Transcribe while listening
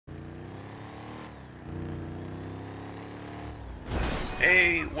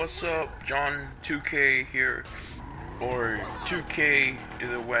Hey, what's up? John 2K here, or 2K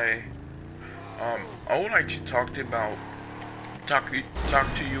either way. I would like to talk talk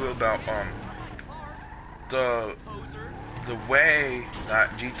to you about the the way that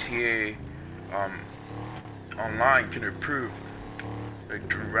GTA um online can improve like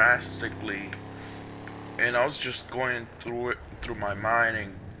drastically. And I was just going through my mind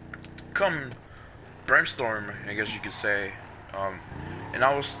and come brainstorm, I guess you could say. Um, and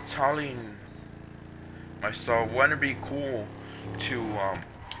I was telling myself, wouldn't it be cool to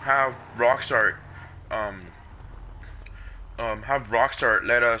have Rockstar um,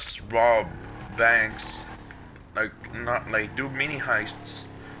 let us rob banks, like not like do mini heists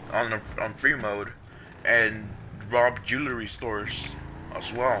on free mode, and rob jewelry stores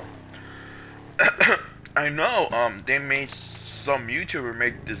as well. I know they made some YouTuber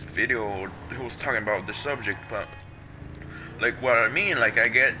make this video who was talking about the subject, but like what I mean, like I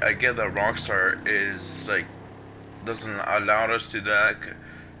get that Rockstar is like doesn't allow us to do that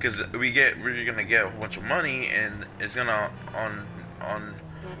because we're gonna get a whole bunch of money and it's gonna on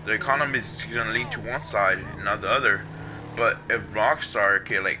the economy is gonna lean to one side and not the other. But if Rockstar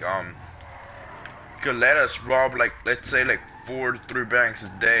could let us rob, like, let's say like 4 to 3 banks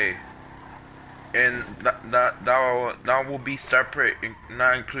a day, and that will be separate,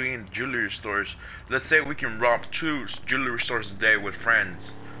 not including jewelry stores. Let's say we can rob 2 jewelry stores a day with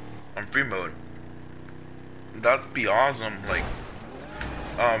friends on free mode. That'd be awesome. Like,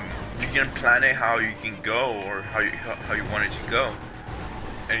 you can plan it how you can go or how you want it to go,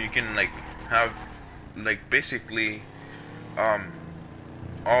 and you can like have like basically um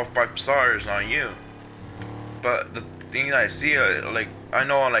all 5 stars on you. But the thing that I see, like, I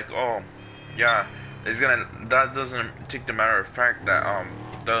know, like, oh yeah, it's gonna, that doesn't take the matter of fact that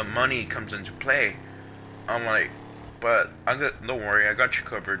the money comes into play. I'm like, but don't worry, I got you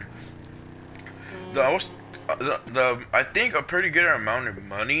covered. The I was the I think a pretty good amount of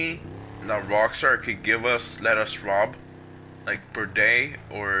money that Rockstar could give us, let us rob, like per day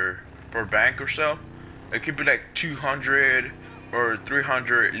or per bank or so. It could be like 200 or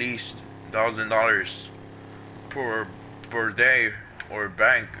 300 at least $1,000 per day or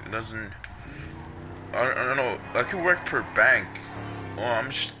bank. It doesn't. I don't know. I could work per bank. Well,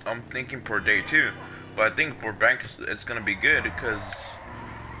 I'm thinking per day too, but I think per bank it's gonna be good because,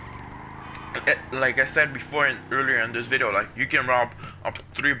 like I said before earlier in this video, like you can rob up to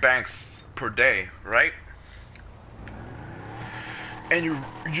 3 banks per day, right? And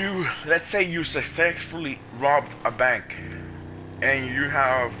you let's say you successfully rob a bank, and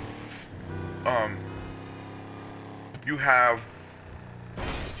um you have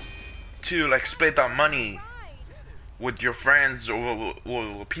to like split that money with your friends or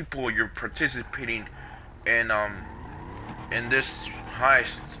people you're participating in this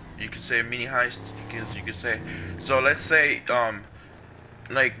heist. You could say mini heist, because you could say. So let's say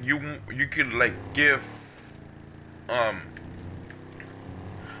like you could like give um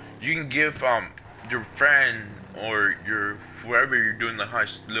you can give your friend or your whoever you're doing the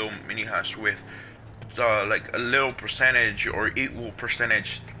heist, little mini heist with, like a little percentage or equal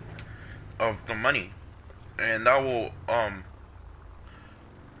percentage of the money, and that will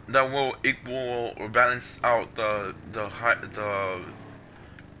equal or balance out the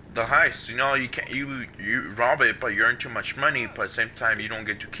heist. You know, you can't you rob it, but you earn too much money, but at the same time you don't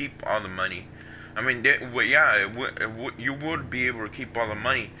get to keep all the money. I mean, well, yeah, you would be able to keep all the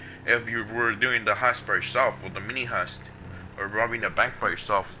money if you were doing the heist by yourself, or the mini heist, or robbing a bank by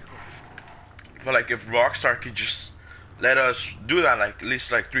yourself. But like if Rockstar could just let us do that, like at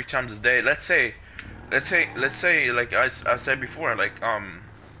least like 3 times a day. Let's say like I said before, like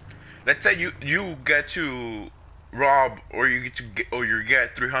let's say you get to rob, or you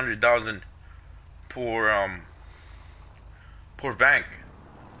get 300,000 per per bank,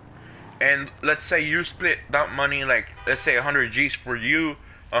 and let's say you split that money, like let's say 100 G's for you,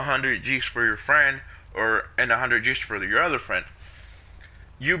 100 G's for your friend, or and 100 G's for your other friend.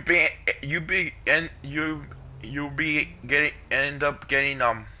 You be you be and you'll be getting end up getting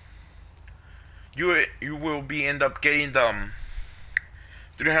you will be end up getting the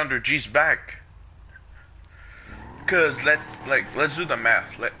 300 G's back. Cause let's do the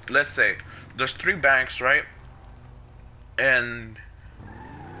math. Let's say there's 3 banks, right? And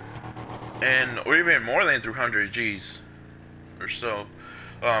or even more than 300 G's or so.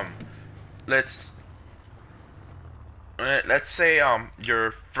 Um, let's let's say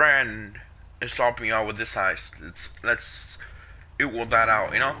your friend is helping you out with this heist. Let's equal that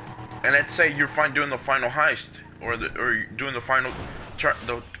out, you know. And let's say you're fine doing the final heist, or doing the final turn,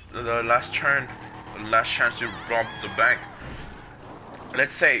 the last turn, the last chance to rob the bank.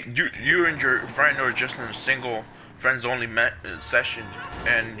 let's say you and your friend are just in a single friends only session,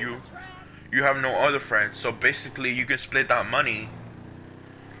 and you have no other friends. So basically, you can split that money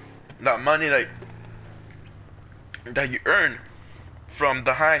that you earn from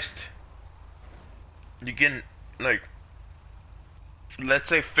the heist. You can, like, let's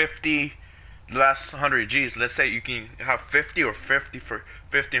say 50, the last 100 G's. Let's say you can have 50 or 50 for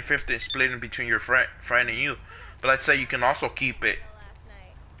 50 and 50 split in between your friend and you. But let's say you can also keep it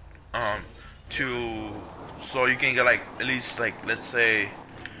um to, so you can get like at least, like, let's say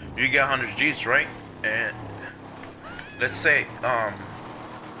you get 100 G's, right? And let's say that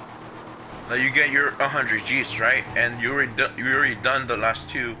you get your 100 G's, right? And you already done the last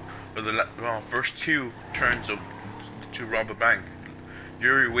two, or the first two turns of to rob a bank. You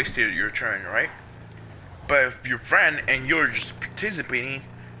already wasted your turn, right? But if your friend and you're just participating,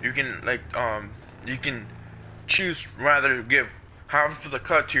 you can, like, you can choose rather to give half of the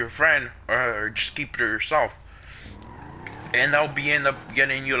cut to your friend or just keep it to yourself, and that'll be end up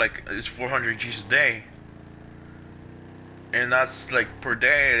getting you like it's 400 G's a day, and that's like per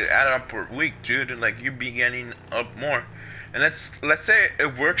day, add up per week, dude. And like you'd be getting up more. And let's say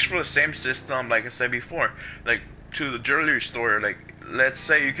it works for the same system like I said before, like to the jewelry store. Like let's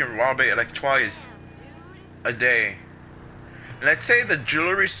say you can rob it like twice a day. Let's say the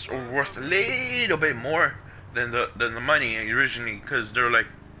jewelry's are worth a little bit more than the money originally, because they're like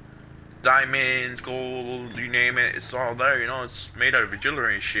diamonds, gold, you name it, it's all there, you know, it's made out of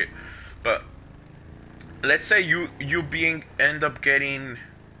jewelry and shit. But let's say you end up getting,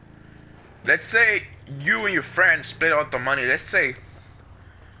 let's say you and your friend split out the money. Let's say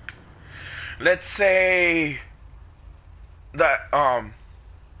that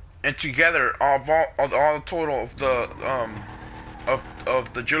and together all the total of the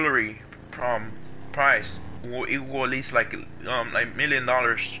of the jewelry price will equal at least like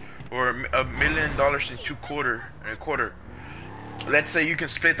 $1,000,000, or $1,000,000 and a quarter. Let's say you can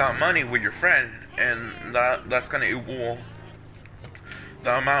split that money with your friend, and that's gonna equal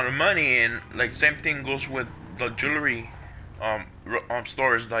the amount of money. And like same thing goes with the jewelry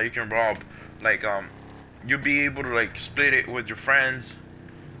stores that you can rob. Like you'll be able to like split it with your friends,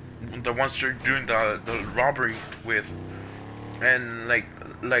 the ones you're doing the robbery with. And like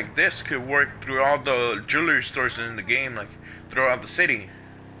this could work through all the jewelry stores in the game, like throughout the city.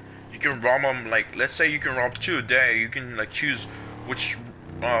 You can rob them, like let's say you can rob 2 a day. You can like choose which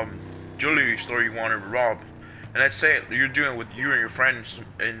jewelry store you want to rob. And let's say you're doing it with you and your friends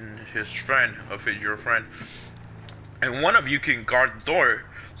and his friend of your friend, and one of you can guard the door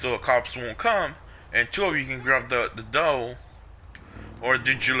so the cops won't come, and 2 of you can grab the dough or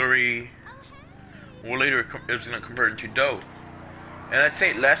the jewelry, or later it's gonna convert into dough. And let's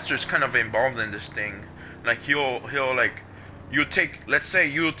say Lester's kind of involved in this thing. Like he'll like, let's say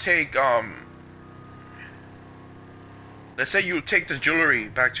you'll take the jewelry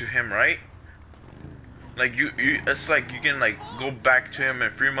back to him, right? Like you it's like you can like go back to him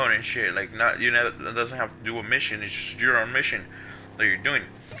in Fremont and shit. Like not, you know, that doesn't have to do a mission. It's just your own mission that you're doing.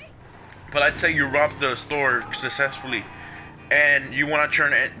 But let's say you rob the store successfully, and you want to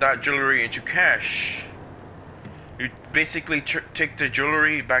turn that jewelry into cash. You basically take the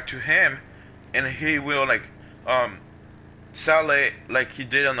jewelry back to him, and he will like sell it like he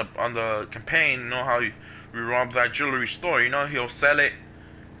did on the campaign. You know how we robbed that jewelry store? You know, he'll sell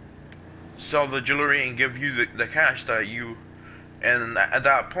the jewelry and give you the cash that you. And at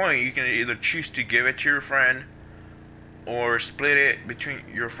that point, you can either choose to give it to your friend, or split it between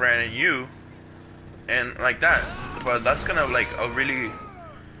your friend and you, and like that. But that's kind of like a really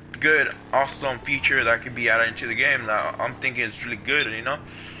good, awesome feature that could be added into the game that I'm thinking is really good, you know.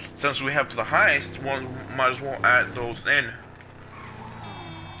 Since we have the heist, we might as well add those in.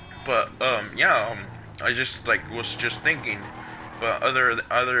 But yeah, I just like was just thinking. But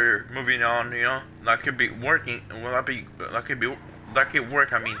other moving on, you know, that could be working. Well, that could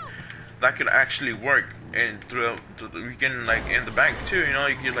work. I mean, that could actually work. And throughout we can like in the bank too, you know.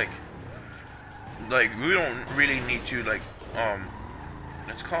 You could like we don't really need to like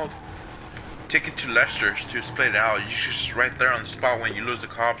it's called, take it to Lester's to split it out. You just right there on the spot when you lose the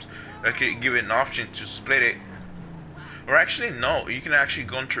cops. I could give it an option to split it. Or actually no, you can actually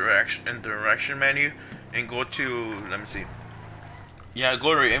go into interaction menu and go to, let me see. Yeah,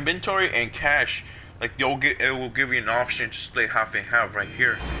 go to inventory and cash. Like it will give you an option to split half and half right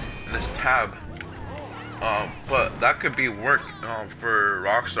here in this tab. But that could be work for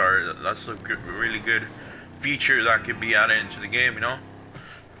Rockstar. That's a really good feature that could be added into the game, you know.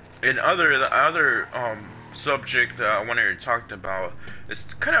 And the other subject that I wanted to talk about is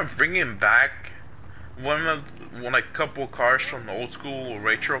kind of bringing back like couple cars from the old school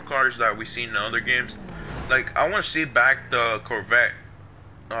retro cars that we see in other games. Like I want to see back the Corvette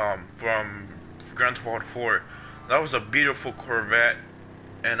from Grand Theft Auto 4. That was a beautiful Corvette,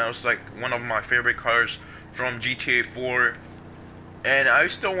 and that was like one of my favorite cars from GTA 4. And I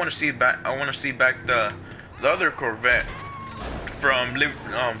still want to see back. I want to see back the other Corvette from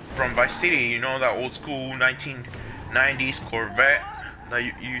Vice City. You know, that old school 1990s Corvette that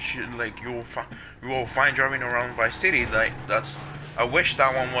you should like you will find driving around Vice City. Like that's I wish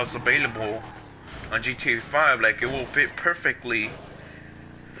that one was available on GTA 5. Like it will fit perfectly.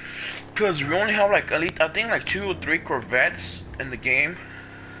 Cause we only have like at least I think like 2 or 3 Corvettes in the game.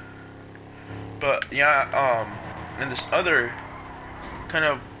 But yeah, and this other kind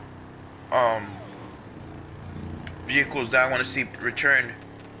of vehicles that I want to see return.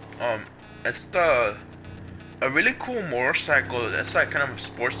 It's a really cool motorcycle. It's like kind of a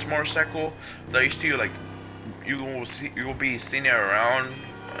sports motorcycle that used to like you will be seeing it around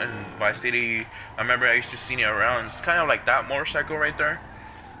in Vice City. I remember I used to see it around. It's kind of like that motorcycle right there,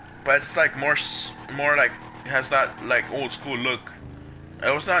 but it's like more like it has that like old school look.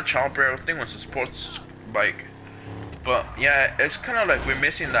 It was not a chopper. I think it was a sports bike. But yeah, it's kind of like we're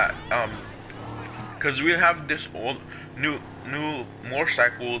missing that because we have this old new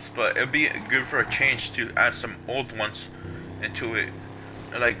motorcycles, but it'd be good for a change to add some old ones into it.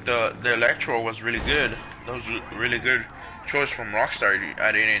 Like the Electro was really good. That was a really good choice from Rockstar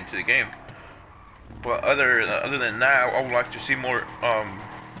adding it into the game. But other than that, I would like to see more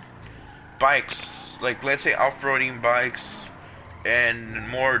bikes, like let's say off-roading bikes, and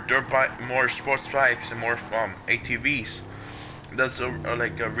more more sports bikes, and more ATVs. That's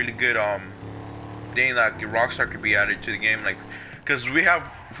like a really good thing that Rockstar could be added to the game, like because we have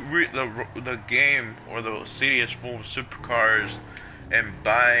the game or the city is full of supercars and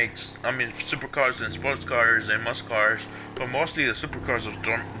bikes. I mean supercars and sports cars and muscle cars, but mostly the supercars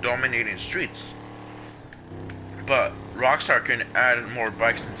are dominating streets. But Rockstar can add more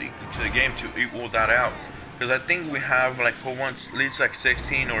bikes into the game to equal that out. Because I think we have like at least like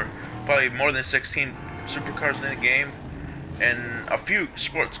 16 or probably more than 16 supercars in the game, and a few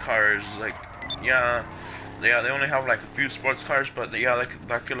sports cars. Like yeah, they only have like a few sports cars, but yeah,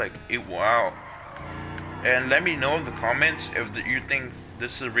 that could like equal out. And let me know in the comments if you think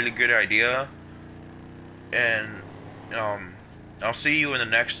this is a really good idea. And I'll see you in the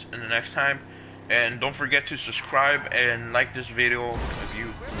next time. And don't forget to subscribe and like this video if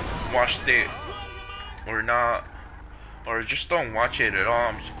you watched it or not, or just don't watch it at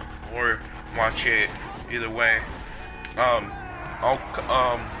all, or watch it either way.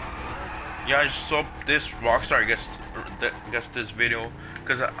 Yeah, I just hope this Rockstar gets this video,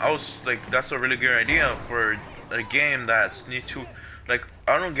 because I was like, that's a really good idea for a game that's need to, like,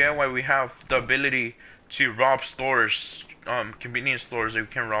 I don't get why we have the ability to rob stores, convenience stores, that we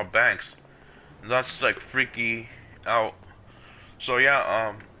can rob banks. That's like freaky out. So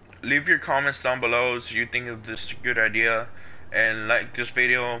yeah, leave your comments down below if you think of this a good idea, and like this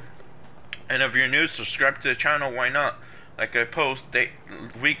video. And if you're new, subscribe to the channel. Why not? Like I post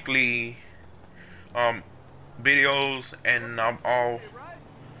weekly videos, and I'll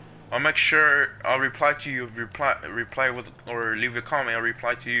make sure I'll reply to you. Reply with, or leave a comment. I'll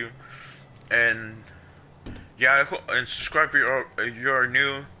reply to you. And yeah, and subscribe if you're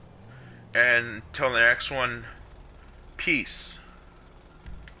new. And till the next one, peace.